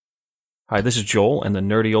Hi, this is Joel and the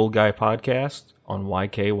Nerdy Old Guy podcast on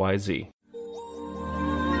YKYZ.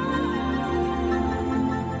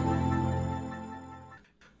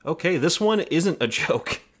 Okay, this one isn't a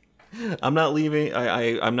joke. I'm not leaving.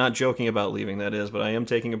 I'm not joking about leaving, that is, but I am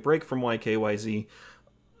taking a break from YKYZ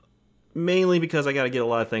mainly because I got to get a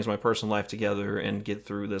lot of things in my personal life together and get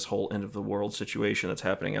through this whole end of the world situation that's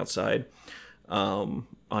happening outside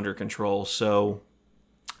under control. So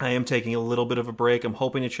I am taking a little bit of a break. I'm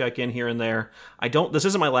hoping to check in here and there. This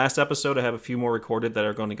isn't my last episode. I have a few more recorded that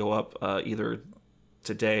are going to go up either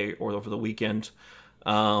today or over the weekend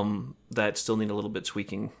that still need a little bit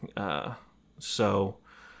tweaking. So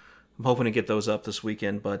I'm hoping to get those up this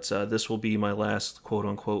weekend, but this will be my last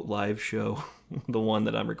quote-unquote live show, the one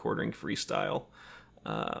that I'm recording freestyle,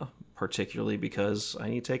 particularly because I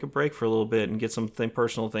need to take a break for a little bit and get some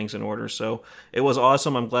personal things in order. So it was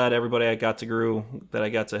awesome. I'm glad everybody I got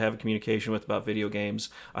to have a communication with about video games.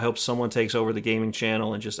 I hope someone takes over the gaming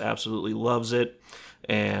channel and just absolutely loves it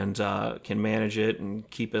and can manage it and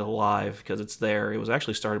keep it alive because it's there. It was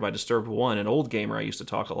actually started by Disturbed One, an old gamer I used to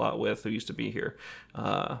talk a lot with who used to be here.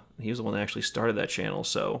 He was the one that actually started that channel,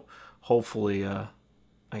 so hopefully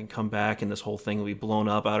I can come back and this whole thing will be blown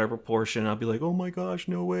up out of proportion. I'll be like, oh my gosh,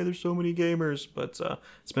 no way, there's so many gamers. But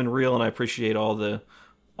it's been real, and I appreciate all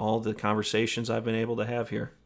the conversations I've been able to have here.